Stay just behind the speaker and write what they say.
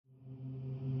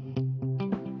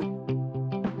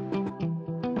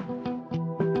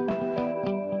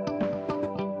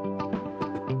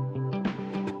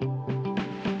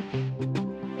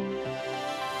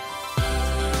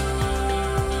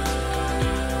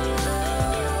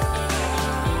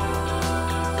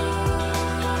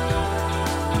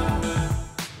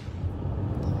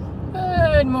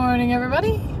morning,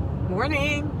 everybody.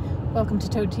 Morning. Welcome to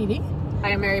Toad TV.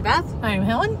 I am Mary Beth. I am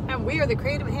Helen. And we are the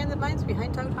creative hands and minds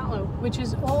behind Toad Hollow. Which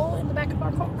is all in the back of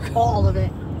our car. All of it.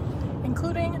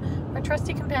 Including our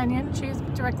trusty companion. She's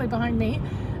directly behind me.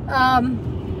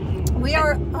 We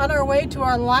are on our way to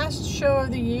our last show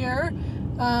of the year.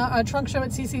 A trunk show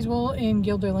at CC's Wool in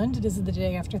Guilderland. It is the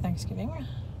day after Thanksgiving.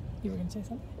 You were going to say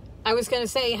something? I was going to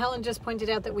say, Helen just pointed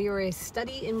out that we were a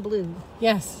study in blue.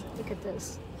 Yes. Look at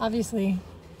this. Obviously,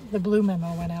 the blue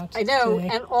memo went out. I know, today.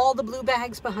 and all the blue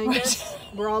bags behind us,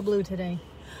 we're all blue today.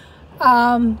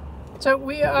 So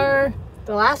we are...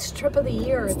 The last trip of the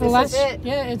year. This is it.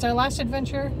 Yeah, it's our last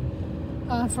adventure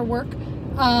for work.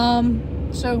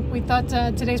 So we thought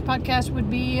today's podcast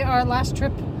would be our last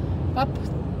trip up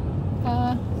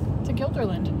to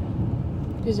Guilderland.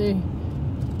 It is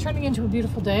turning into a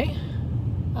beautiful day.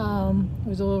 It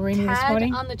was a little rainy this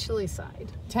morning. On the chilly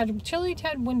side. Tad chilly,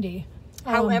 tad windy.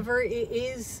 However, it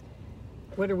is,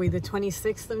 what are we, the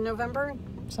 26th of November?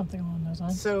 Something along those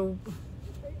lines. So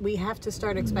we have to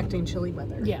start expecting chilly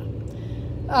weather. Yeah.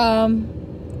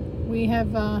 We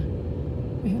have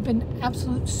been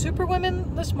absolute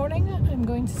superwomen this morning, I'm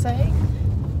going to say.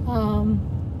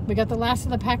 We got the last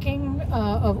of the packing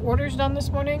of orders done this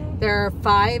morning. There are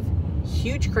 5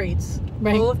 huge crates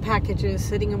full of packages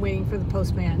sitting and waiting for the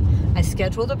postman. I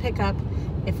scheduled a pickup.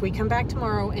 If we come back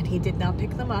tomorrow and he did not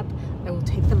pick them up, I will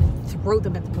take them and throw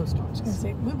them at the post office. I was going to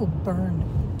say, we will burn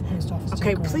the post office.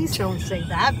 Okay, please don't say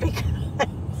that because...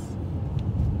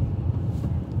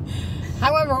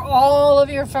 However, all of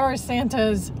your Forest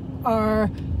Santas are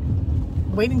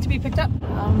waiting to be picked up.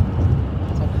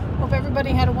 So hope everybody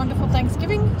had a wonderful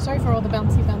Thanksgiving. Sorry for all the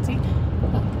bouncy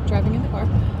driving in the car.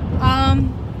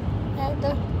 And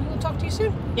we will talk to you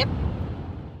soon. Yep.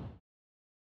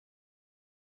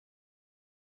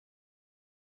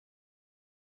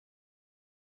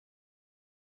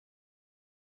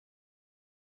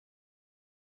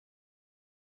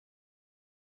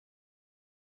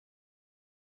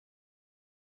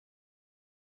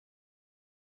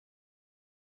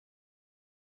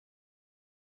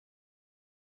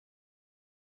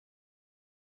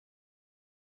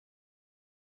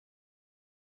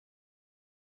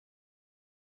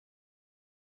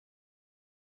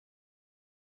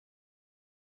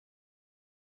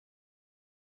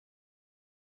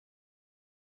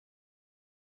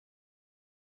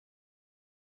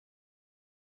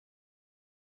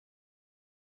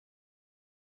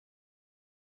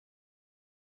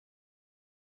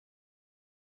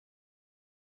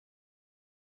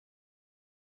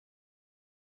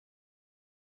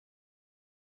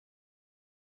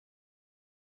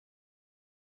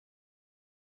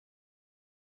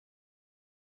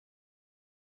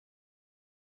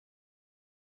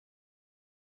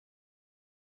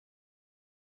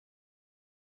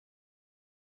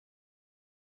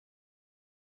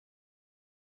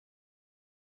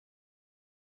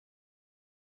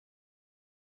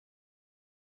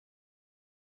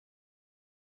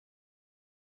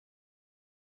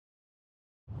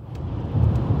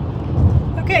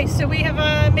 Okay, so we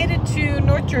have made it to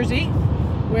North Jersey,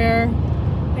 where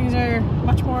things are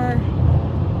much more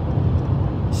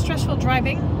stressful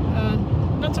driving.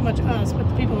 Not so much us, but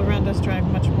the people around us drive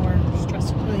much more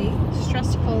stressfully.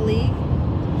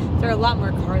 There are a lot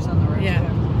more cars on the road. Yeah.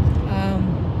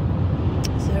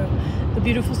 So the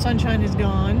beautiful sunshine is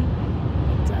gone.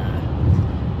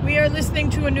 But, we are listening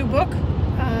to a new book.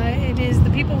 It is The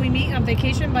People We Meet on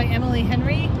Vacation by Emily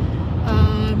Henry.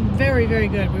 Very, very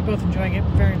good. We're both enjoying it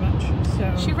very much.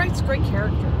 So She writes great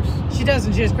characters. She does,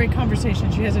 and she has great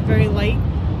conversation. She has a very light,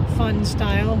 fun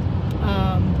style.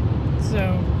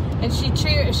 And she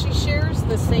shares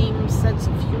the same sense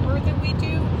of humor that we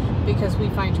do because we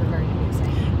find her very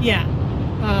amusing. Yeah.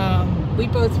 We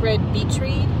both read Beach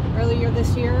Read earlier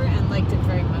this year and liked it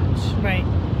very much. Right.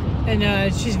 And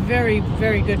she's very,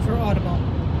 very good for Audible.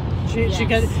 She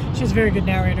has very good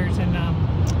narrators, and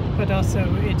but also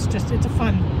it's a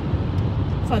fun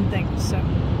thing. So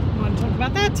I want to talk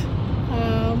about that.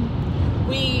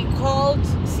 We called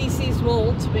CC's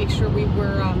Wool to make sure we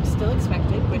were still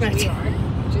expected, which we are,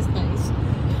 which is nice.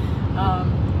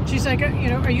 She's like,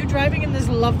 are you driving in this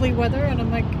lovely weather? And I'm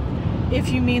like, if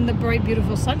you mean the bright,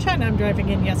 beautiful sunshine I'm driving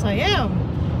in, yes, I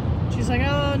am. She's like,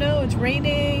 oh no, it's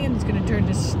raining and it's going to turn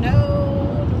to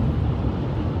snow.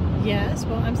 Yes,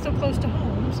 well, I'm still close to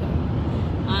home, so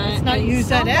let's not use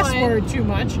that S word too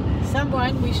much.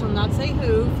 Someone, we shall not say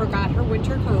who, forgot her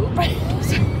winter coat.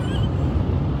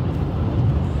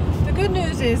 The good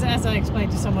news is, as I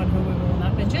explained to someone who we will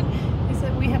not mention, is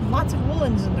that we have lots of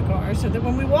woolens in the car, so that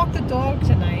when we walk the dog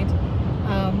tonight,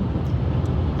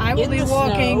 I will be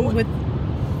walking with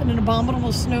and an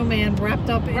abominable snowman wrapped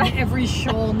up in every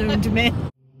shawl known to man.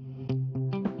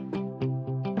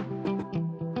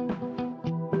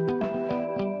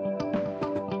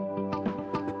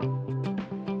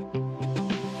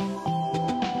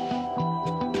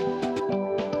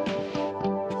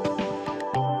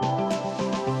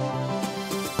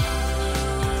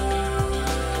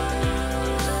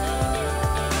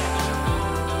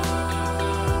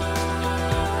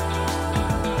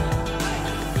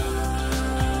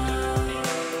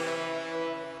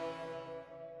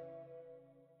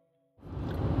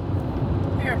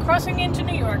 Crossing into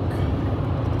New York.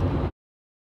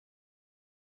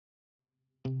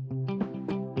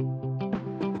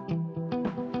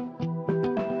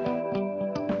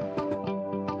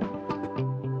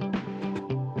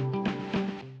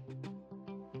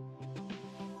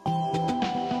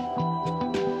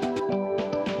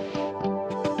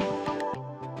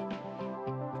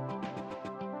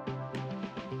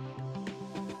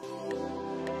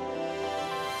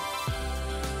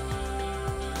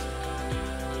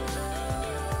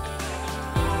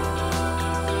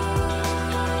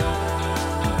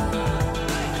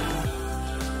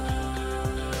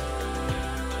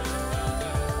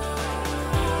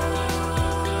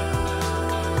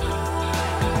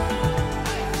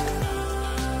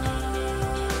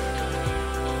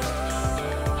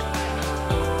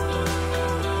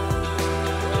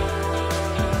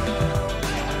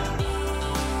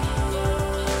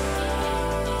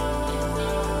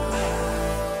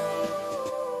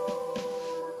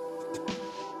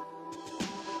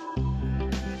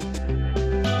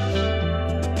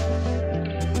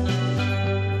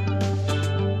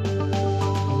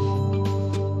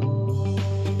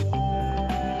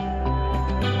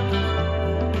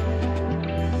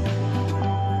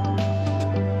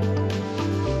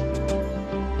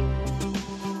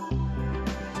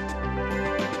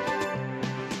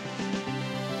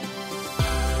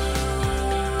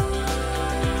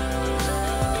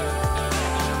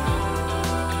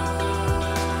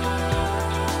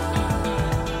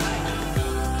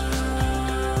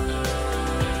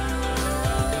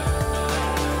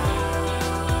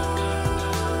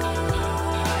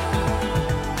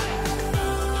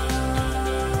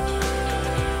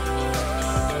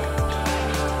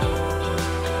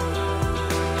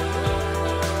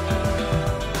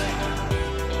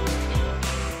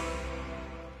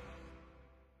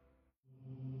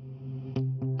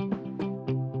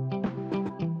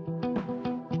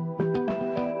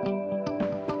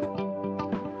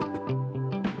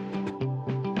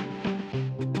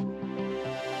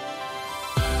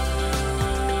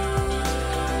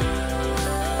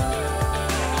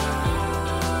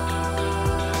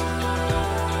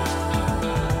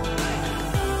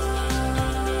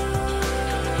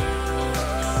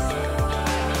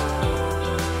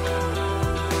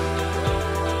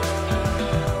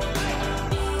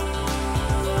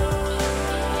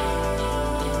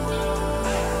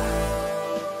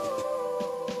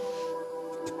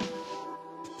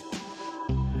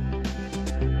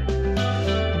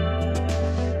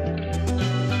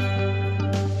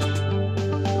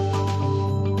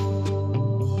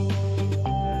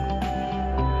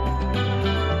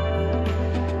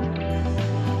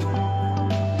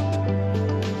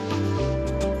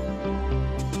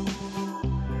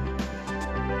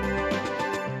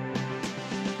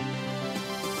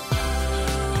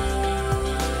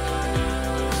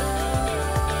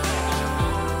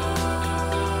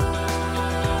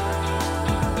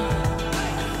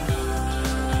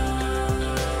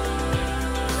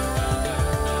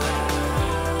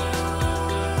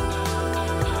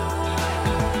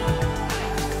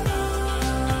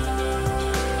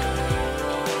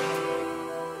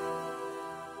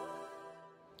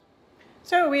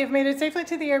 So we have made it safely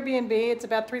to the Airbnb. It's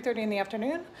about 3:30 in the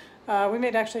afternoon. We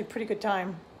made actually pretty good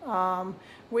time.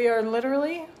 We are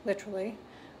literally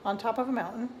on top of a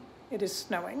mountain. It is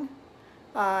snowing.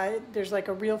 There's like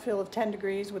a real feel of 10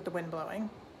 degrees with the wind blowing.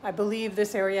 I believe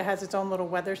this area has its own little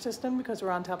weather system because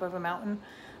we're on top of a mountain.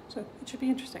 So it should be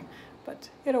interesting, but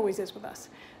it always is with us.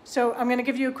 So I'm gonna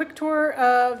give you a quick tour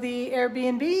of the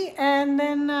Airbnb, and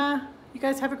then you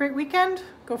guys have a great weekend.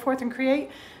 Go forth and create.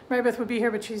 Mary Beth would be here,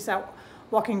 but she's out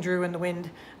walking Drew in the wind.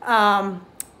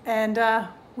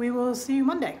 We will see you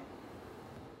Monday.